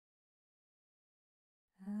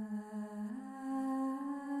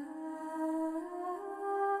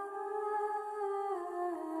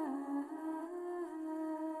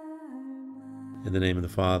In the name of the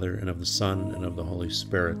Father, and of the Son, and of the Holy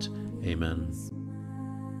Spirit. Amen.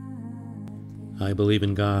 I believe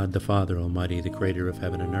in God, the Father Almighty, the Creator of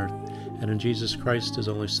heaven and earth, and in Jesus Christ, His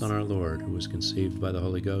only Son, our Lord, who was conceived by the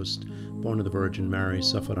Holy Ghost, born of the Virgin Mary,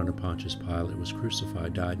 suffered under Pontius Pilate, was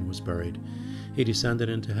crucified, died, and was buried. He descended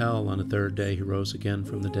into hell. On the third day He rose again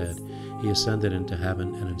from the dead. He ascended into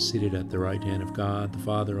heaven, and is seated at the right hand of God, the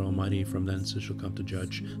Father Almighty. From thence He shall come to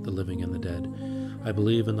judge the living and the dead. I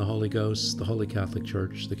believe in the Holy Ghost, the Holy Catholic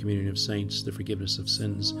Church, the communion of saints, the forgiveness of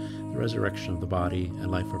sins, the resurrection of the body,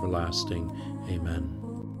 and life everlasting. Amen.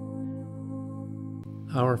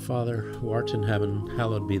 Our Father, who art in heaven,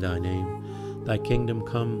 hallowed be thy name. Thy kingdom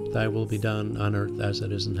come, thy will be done, on earth as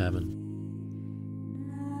it is in heaven.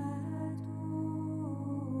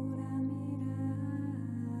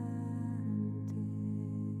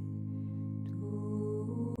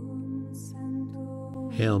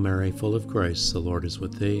 Hail Mary, full of grace, the Lord is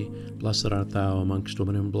with thee. Blessed art thou amongst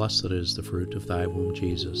women, and blessed is the fruit of thy womb,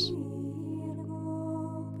 Jesus.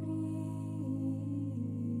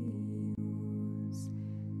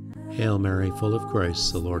 Hail Mary, full of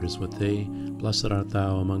grace, the Lord is with thee. Blessed art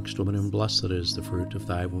thou amongst women, and blessed is the fruit of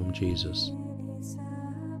thy womb, Jesus.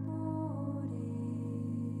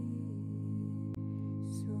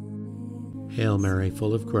 Hail Mary,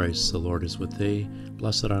 full of grace, the Lord is with thee.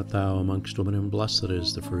 Blessed art thou amongst women, and blessed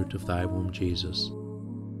is the fruit of thy womb, Jesus.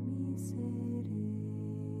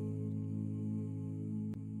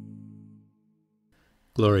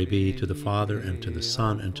 Glory be to the Father, and to the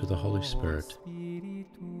Son, and to the Holy Spirit.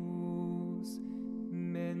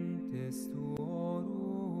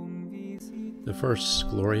 The first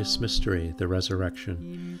glorious mystery, the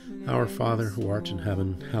Resurrection. Our Father, who art in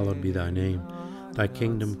heaven, hallowed be thy name. Thy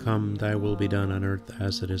kingdom come, thy will be done on earth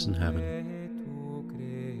as it is in heaven.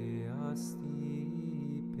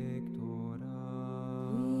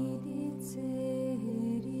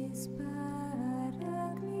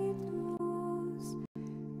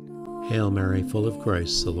 Hail Mary, full of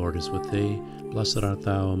grace, the Lord is with thee. Blessed art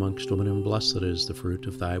thou amongst women, and blessed is the fruit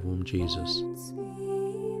of thy womb, Jesus.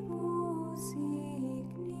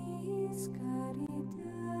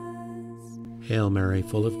 Hail Mary,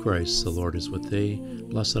 full of grace, the Lord is with thee.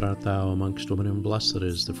 Blessed art thou amongst women, and blessed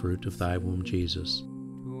is the fruit of thy womb, Jesus.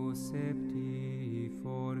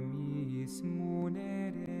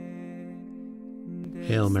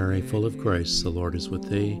 Hail Mary, full of grace, the Lord is with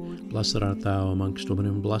thee. Blessed art thou amongst women,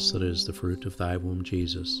 and blessed is the fruit of thy womb,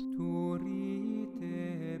 Jesus.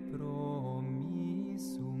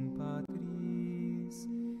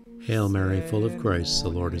 Hail Mary, full of grace, the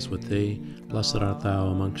Lord is with thee. Blessed art thou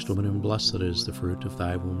amongst women, and blessed is the fruit of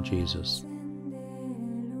thy womb, Jesus.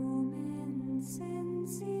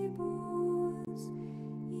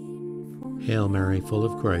 Hail Mary, full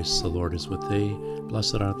of grace, the Lord is with thee.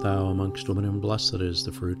 Blessed art thou amongst women, and blessed is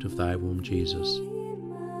the fruit of thy womb, Jesus.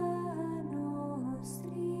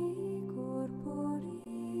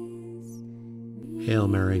 Hail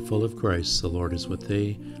Mary, full of grace, the Lord is with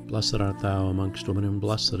thee. Blessed art thou amongst women, and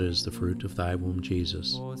blessed is the fruit of thy womb,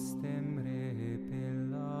 Jesus.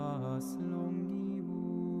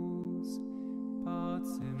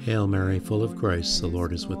 Hail Mary, full of grace, the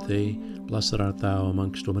Lord is with thee. Blessed art thou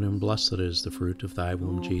amongst women, and blessed is the fruit of thy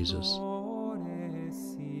womb, Jesus.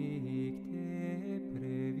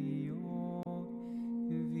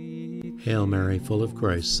 Hail Mary, full of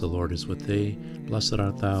grace, the Lord is with thee. Blessed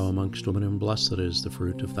art thou amongst women, and blessed is the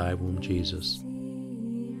fruit of thy womb, Jesus.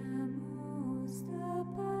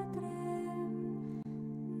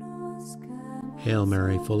 Hail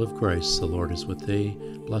Mary, full of grace, the Lord is with thee.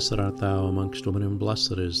 Blessed art thou amongst women, and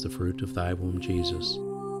blessed is the fruit of thy womb, Jesus.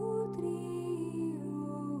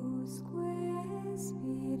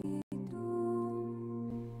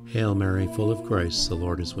 Hail Mary, full of grace, the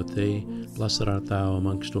Lord is with thee. Blessed art thou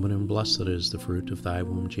amongst women, and blessed is the fruit of thy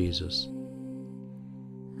womb, Jesus.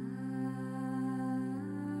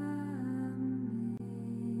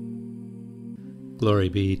 Glory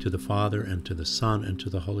be to the Father, and to the Son, and to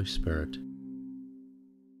the Holy Spirit.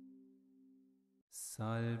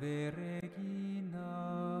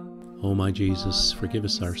 O my Jesus, forgive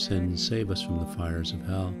us our sins, save us from the fires of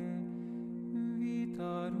hell.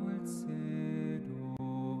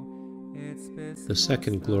 The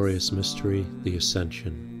second glorious mystery, the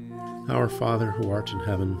Ascension. Our Father, who art in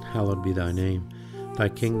heaven, hallowed be thy name. Thy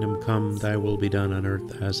kingdom come, thy will be done on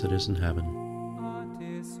earth as it is in heaven.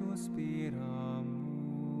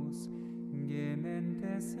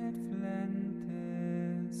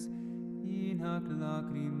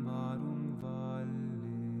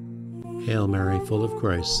 Hail Mary, full of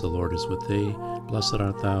grace, the Lord is with thee. Blessed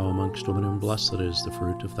art thou amongst women, and blessed is the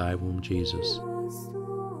fruit of thy womb, Jesus.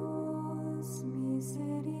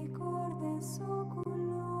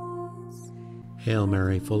 Hail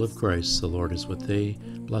Mary, full of grace, the Lord is with thee.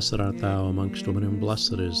 Blessed art thou amongst women, and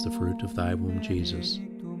blessed is the fruit of thy womb, Jesus.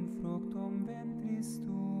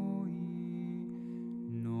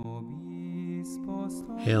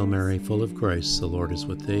 Hail Mary, full of grace, the Lord is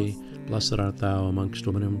with thee. Blessed art thou amongst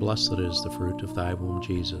women, and blessed is the fruit of thy womb,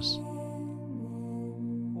 Jesus.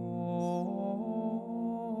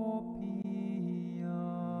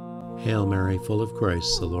 Hail Mary, full of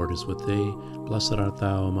grace, the Lord is with thee. Blessed art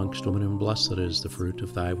thou amongst women, and blessed is the fruit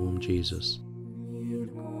of thy womb, Jesus.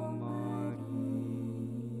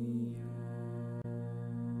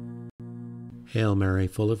 Hail Mary,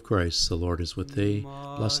 full of grace, the Lord is with thee.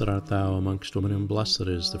 Blessed art thou amongst women, and blessed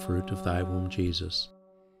is the fruit of thy womb, Jesus.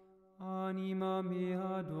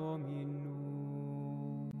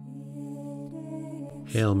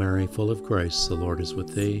 Hail Mary, full of grace, the Lord is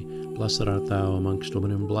with thee. Blessed art thou amongst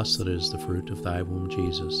women, and blessed is the fruit of thy womb,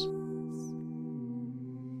 Jesus.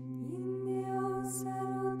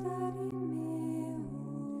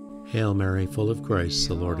 Hail Mary, full of grace,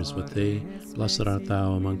 the Lord is with thee. Blessed art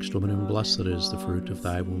thou amongst women, and blessed is the fruit of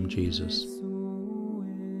thy womb, Jesus.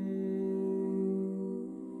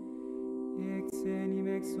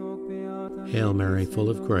 Hail Mary, full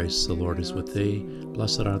of grace, the Lord is with thee.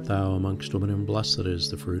 Blessed art thou amongst women, and blessed is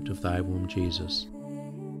the fruit of thy womb, Jesus.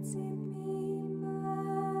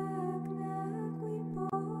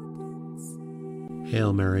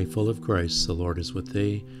 Hail Mary, full of grace, the Lord is with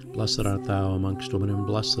thee. Blessed art thou amongst women, and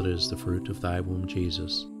blessed is the fruit of thy womb,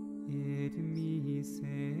 Jesus.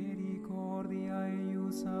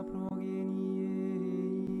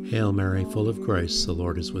 Hail Mary, full of grace, the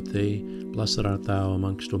Lord is with thee. Blessed art thou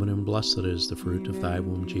amongst women, and blessed is the fruit of thy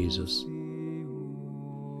womb, Jesus.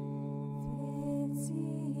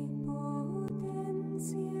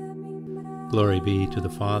 Glory be to the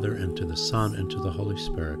Father, and to the Son, and to the Holy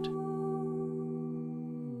Spirit.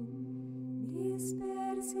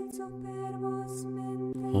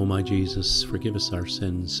 O my Jesus, forgive us our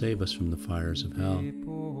sins, save us from the fires of hell.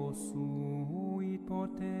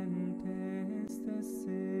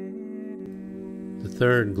 The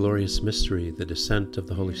third glorious mystery, the descent of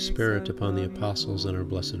the Holy Spirit upon the apostles and our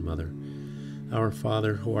Blessed Mother. Our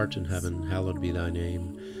Father, who art in heaven, hallowed be thy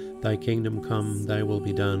name. Thy kingdom come, thy will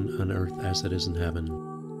be done, on earth as it is in heaven.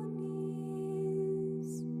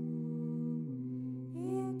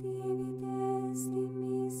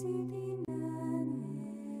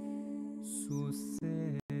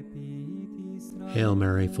 Hail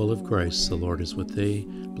Mary, full of grace, the Lord is with thee.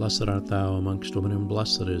 Blessed art thou amongst women, and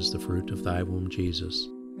blessed is the fruit of thy womb, Jesus.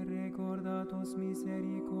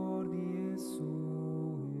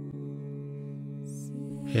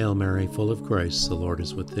 Hail Mary, full of grace, the Lord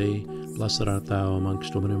is with thee. Blessed art thou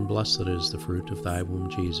amongst women, and blessed is the fruit of thy womb,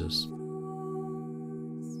 Jesus.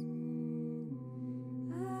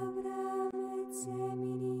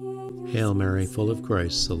 Hail Mary, full of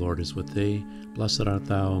grace, the Lord is with thee. Blessed art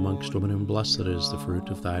thou amongst women, and blessed is the fruit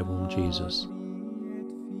of thy womb, Jesus.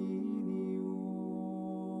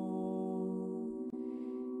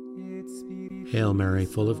 Hail Mary,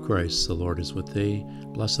 full of grace, the Lord is with thee.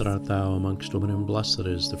 Blessed art thou amongst women, and blessed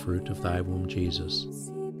is the fruit of thy womb, Jesus.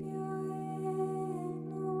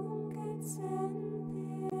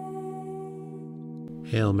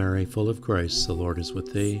 Hail Mary, full of grace, the Lord is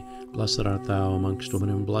with thee. Blessed art thou amongst women,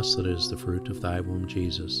 and blessed is the fruit of thy womb,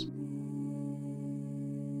 Jesus.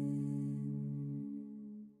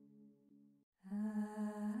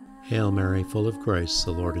 Hail Mary, full of grace,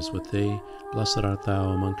 the Lord is with thee. Blessed art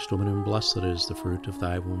thou amongst women, and blessed is the fruit of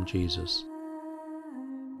thy womb, Jesus.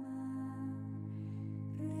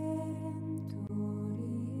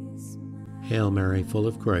 Hail Mary, full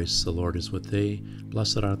of grace, the Lord is with thee.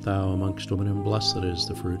 Blessed art thou amongst women, and blessed is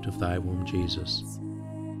the fruit of thy womb, Jesus.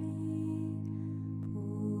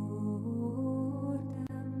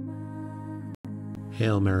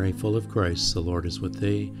 Hail Mary, full of grace, the Lord is with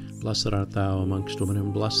thee. Blessed art thou amongst women,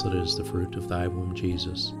 and blessed is the fruit of thy womb,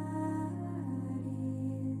 Jesus.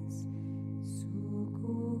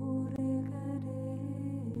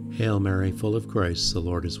 Hail Mary, full of grace, the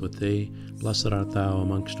Lord is with thee. Blessed art thou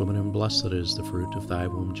amongst women, and blessed is the fruit of thy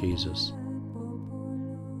womb, Jesus.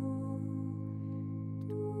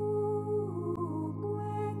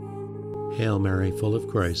 Hail Mary, full of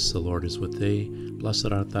grace, the Lord is with thee.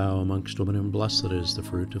 Blessed art thou amongst women, and blessed is the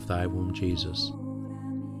fruit of thy womb, Jesus.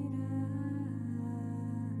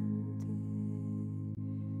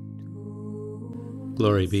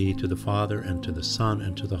 Glory be to the Father, and to the Son,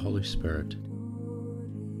 and to the Holy Spirit.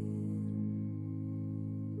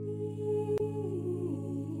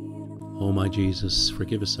 O my Jesus,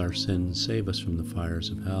 forgive us our sins, save us from the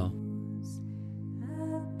fires of hell.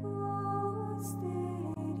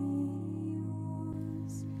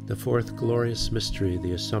 The fourth glorious mystery,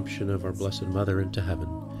 the Assumption of our Blessed Mother into heaven.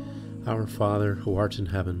 Our Father, who art in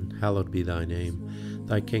heaven, hallowed be thy name.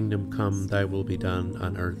 Thy kingdom come, thy will be done,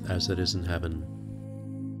 on earth as it is in heaven.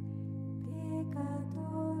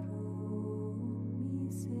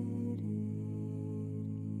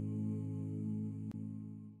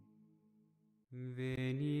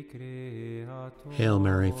 Hail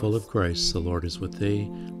Mary, full of grace, the Lord is with thee.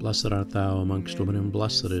 Blessed art thou amongst women, and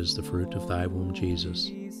blessed is the fruit of thy womb,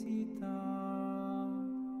 Jesus.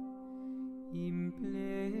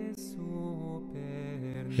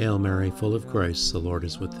 Hail Mary, full of grace, the Lord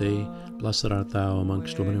is with thee. Blessed art thou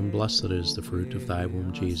amongst women, and blessed is the fruit of thy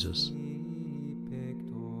womb, Jesus.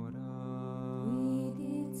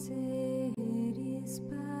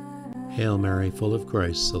 Hail Mary, full of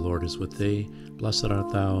grace, the Lord is with thee. Blessed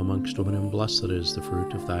art thou amongst women, and blessed is the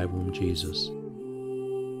fruit of thy womb, Jesus.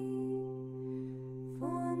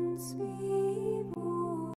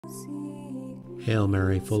 Hail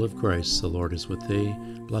Mary, full of grace, the Lord is with thee.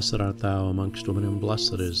 Blessed art thou amongst women, and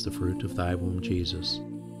blessed is the fruit of thy womb, Jesus.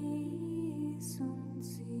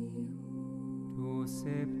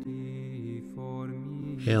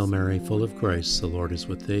 Hail Mary, full of grace, the Lord is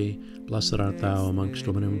with thee. Blessed art thou amongst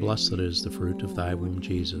women, and blessed is the fruit of thy womb,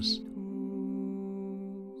 Jesus.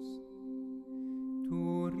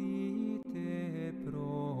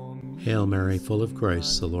 Hail Mary, full of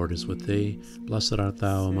grace, the Lord is with thee. Blessed art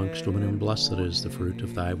thou amongst women, and blessed is the fruit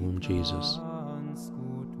of thy womb, Jesus.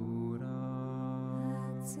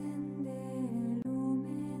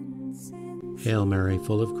 Hail Mary,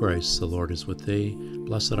 full of grace, the Lord is with thee.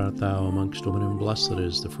 Blessed art thou amongst women, and blessed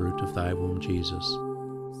is the fruit of thy womb, Jesus.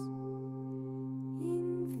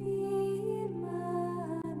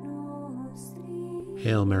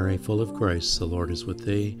 Hail Mary, full of grace, the Lord is with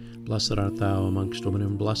thee. Blessed art thou amongst women,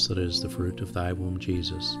 and blessed is the fruit of thy womb,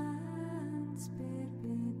 Jesus.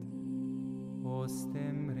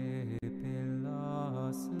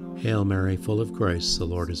 Hail Mary, full of grace, the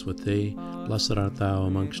Lord is with thee. Blessed art thou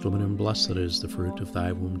amongst women, and blessed is the fruit of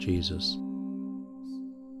thy womb, Jesus.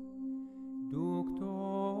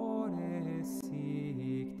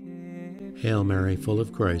 Hail Mary, full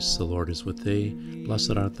of grace, the Lord is with thee.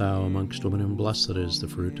 Blessed art thou amongst women, and blessed is the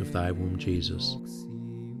fruit of thy womb, Jesus.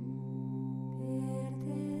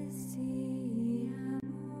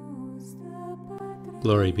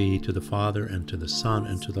 Glory be to the Father, and to the Son,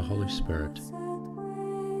 and to the Holy Spirit.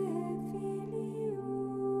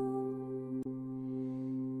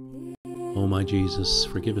 O my Jesus,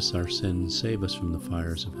 forgive us our sins, save us from the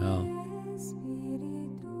fires of hell.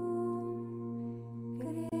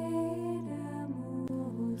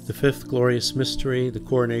 The fifth glorious mystery, the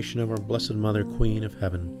coronation of our Blessed Mother, Queen of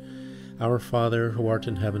Heaven. Our Father, who art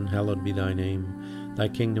in heaven, hallowed be thy name. Thy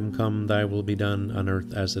kingdom come, thy will be done, on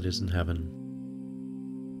earth as it is in heaven.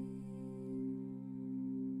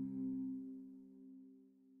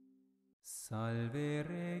 Salve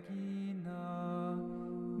Regina,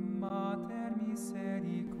 Mater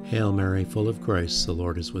Misericordiae. Hail Mary, full of grace, the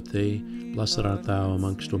Lord is with thee. Blessed art thou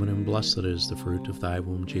amongst women, and blessed is the fruit of thy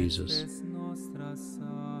womb, Jesus.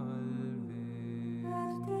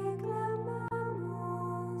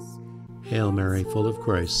 Hail Mary, full of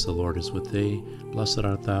grace, the Lord is with thee. Blessed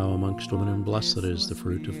art thou amongst women, and blessed is the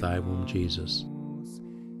fruit of thy womb, Jesus.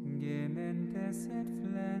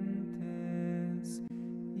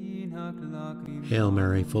 Hail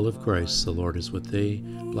Mary, full of grace, the Lord is with thee.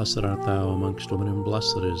 Blessed art thou amongst women, and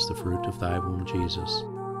blessed is the fruit of thy womb, Jesus.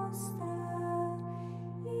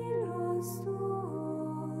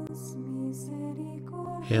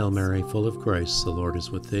 Hail Mary, full of grace, the Lord is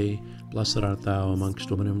with thee. Blessed art thou amongst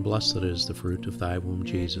women, and blessed is the fruit of thy womb,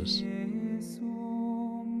 Jesus.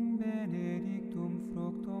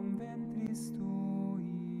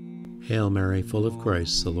 Hail Mary, full of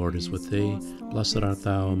grace, the Lord is with thee. Blessed art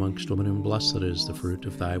thou amongst women, and blessed is the fruit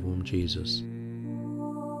of thy womb, Jesus.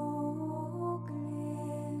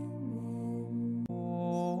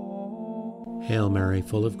 Hail Mary,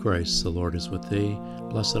 full of grace, the Lord is with thee.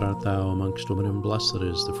 Blessed art thou amongst women, and blessed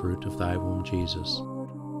is the fruit of thy womb, Jesus.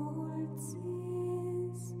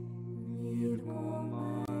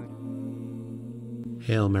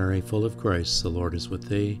 Hail Mary, full of grace, the Lord is with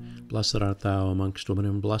thee. Blessed art thou amongst women,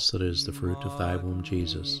 and blessed is the fruit of thy womb,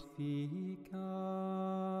 Jesus.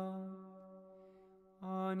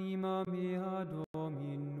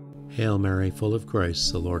 Hail Mary, full of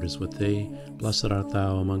grace, the Lord is with thee. Blessed art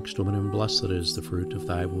thou amongst women, and blessed is the fruit of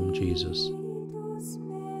thy womb, Jesus.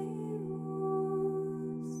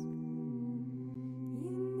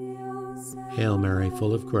 Hail Mary,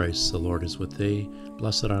 full of grace, the Lord is with thee.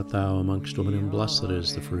 Blessed art thou amongst women, and blessed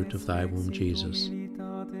is the fruit of thy womb, Jesus.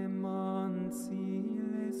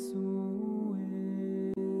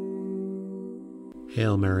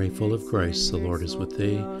 Hail Mary, full of grace, the Lord is with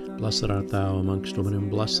thee. Blessed art thou amongst women, and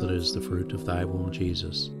blessed is the fruit of thy womb,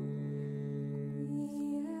 Jesus.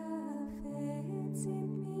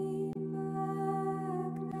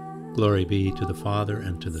 Glory be to the Father,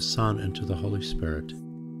 and to the Son, and to the Holy Spirit.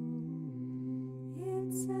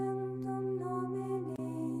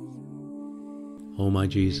 O my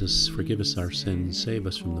Jesus, forgive us our sins, save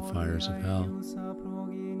us from the fires of hell.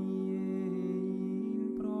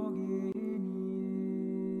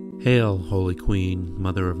 Hail, Holy Queen,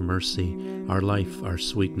 Mother of Mercy, our life, our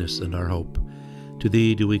sweetness, and our hope. To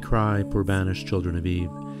thee do we cry, poor banished children of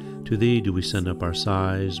Eve. To thee do we send up our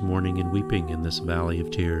sighs, mourning and weeping in this valley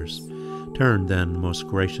of tears. Turn then, most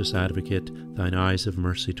gracious Advocate, thine eyes of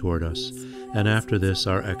mercy toward us, and after this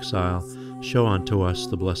our exile, show unto us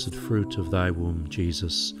the blessed fruit of thy womb,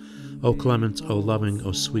 Jesus. O clement, O loving,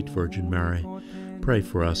 O sweet Virgin Mary, pray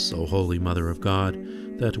for us, O Holy Mother of God,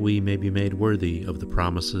 that we may be made worthy of the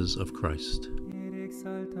promises of Christ.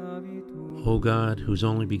 O God, whose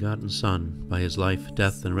only begotten Son, by his life,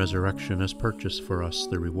 death, and resurrection, has purchased for us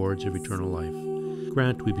the rewards of eternal life,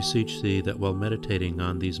 grant, we beseech thee, that while meditating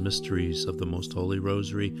on these mysteries of the most holy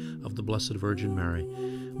Rosary of the Blessed Virgin Mary,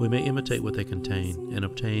 we may imitate what they contain and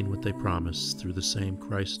obtain what they promise, through the same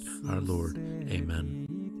Christ our Lord. Amen.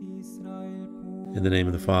 In the name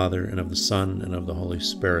of the Father, and of the Son, and of the Holy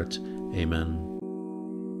Spirit. Amen.